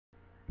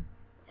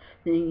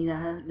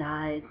The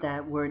nights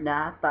that we're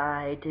not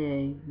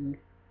fighting.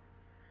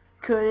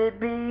 Could it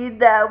be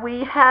that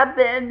we have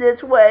been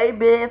this way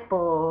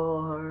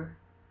before?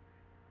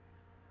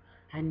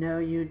 I know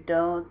you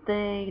don't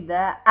think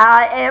that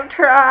I am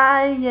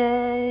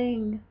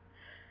trying.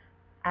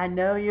 I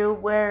know you're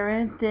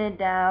wearing thin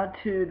down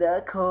to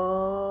the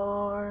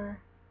core.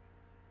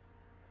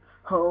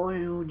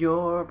 Hold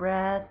your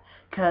breath,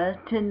 'cause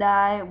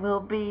tonight will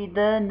be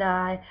the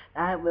night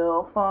I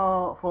will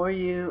fall for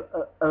you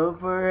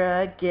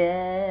over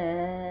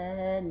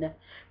again.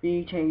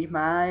 Me change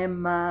my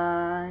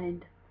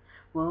mind.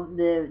 Won't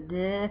live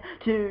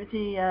to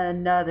see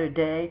another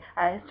day.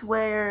 I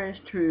swear it's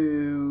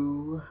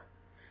true.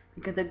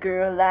 Because a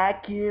girl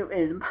like you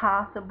is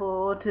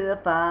impossible to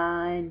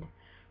find.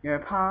 You're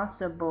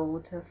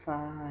impossible to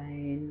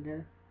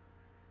find.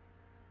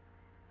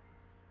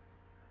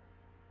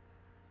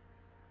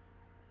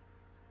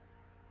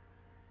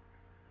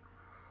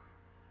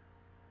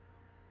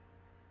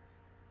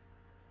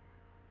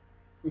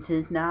 This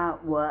is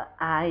not what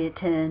I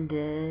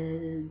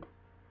intended.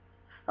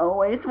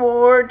 Always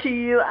swore to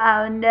you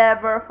I'll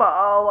never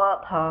fall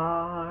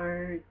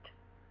apart.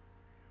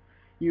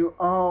 You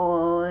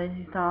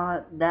always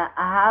thought that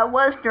I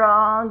was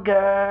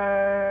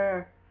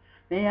stronger.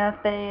 May have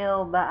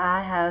failed, but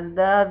I have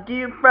loved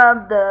you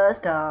from the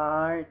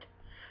start.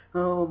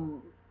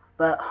 Oh,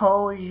 but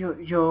hold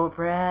your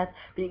breath,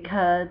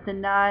 because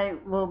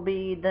tonight will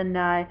be the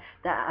night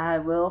that I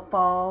will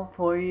fall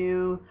for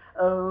you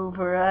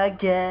over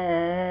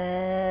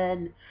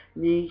again.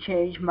 Me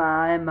change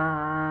my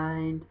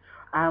mind.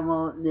 I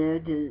won't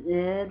live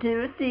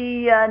to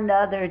see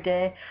another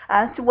day.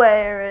 I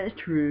swear it's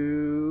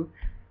true.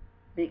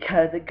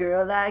 Because a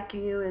girl like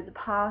you is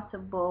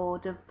impossible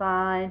to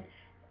find.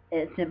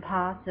 It's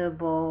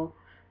impossible.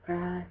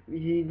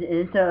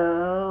 It's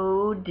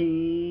so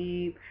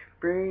deep.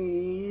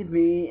 Breathe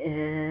me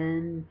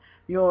in.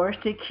 Yours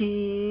to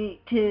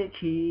keep.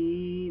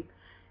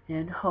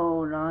 And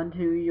hold on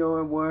to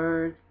your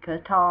words,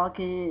 'cause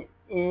talking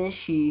is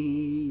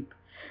cheap.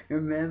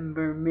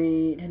 Remember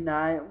me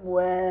tonight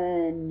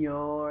when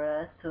you're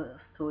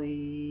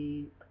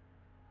asleep.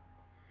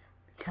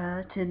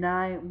 'Cause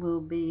tonight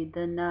will be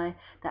the night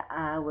that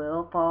I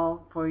will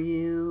fall for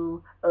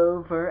you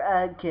over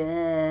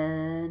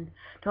again.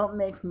 Don't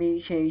make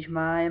me change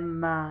my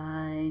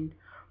mind,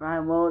 or I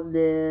won't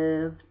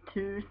live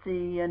to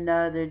see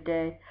another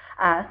day.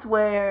 I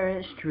swear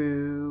it's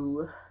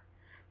true.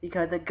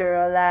 Because a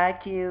girl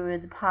like you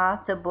is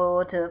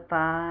impossible to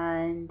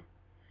find.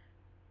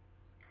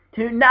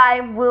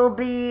 Tonight will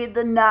be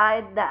the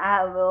night that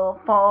I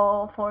will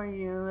fall for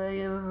you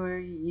over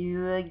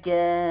you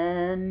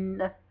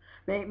again.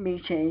 Make me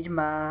change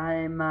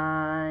my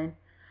mind.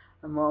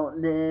 I won't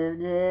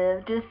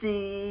live to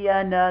see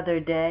another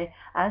day.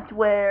 I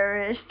swear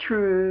it's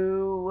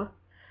true.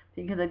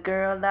 Because a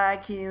girl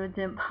like you is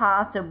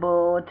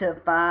impossible to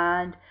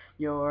find.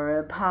 You're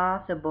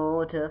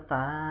impossible to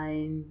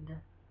find.